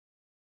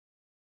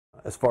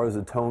As far as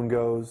the tone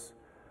goes,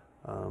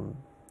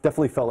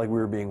 definitely felt like we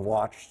were being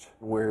watched.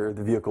 Where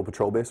the vehicle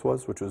patrol base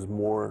was, which was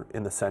more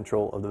in the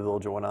central of the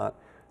village and whatnot,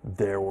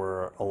 there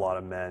were a lot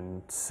of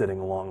men sitting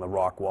along the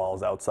rock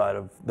walls outside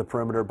of the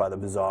perimeter by the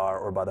bazaar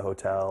or by the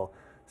hotel,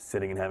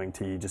 sitting and having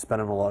tea, just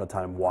spending a lot of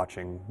time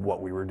watching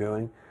what we were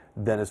doing.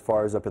 Then as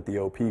far as up at the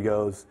OP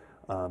goes,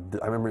 I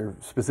remember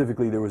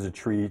specifically there was a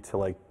tree to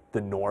like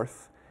the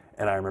north,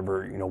 and I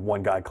remember, you know,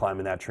 one guy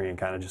climbing that tree and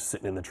kind of just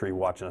sitting in the tree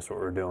watching us what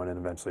we were doing, and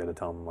eventually had to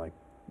tell him, like,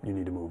 you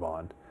need to move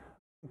on.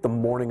 The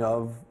morning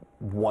of,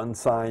 one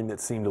sign that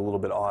seemed a little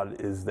bit odd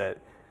is that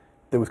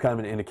there was kind of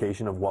an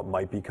indication of what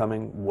might be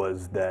coming,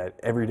 was that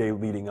every day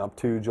leading up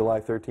to July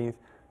 13th, you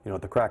know,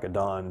 at the crack of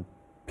dawn,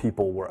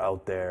 people were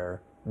out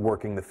there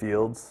working the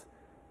fields,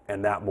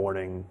 and that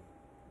morning,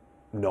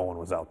 no one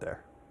was out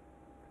there.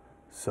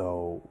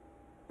 So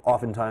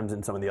oftentimes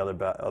in some of the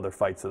other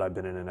fights that I've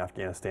been in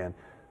Afghanistan,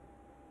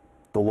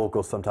 the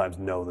locals sometimes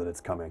know that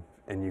it's coming,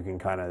 and you can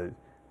kind of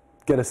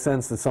get a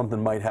sense that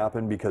something might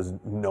happen because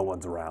no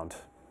one's around.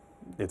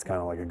 It's kind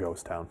of like a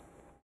ghost town.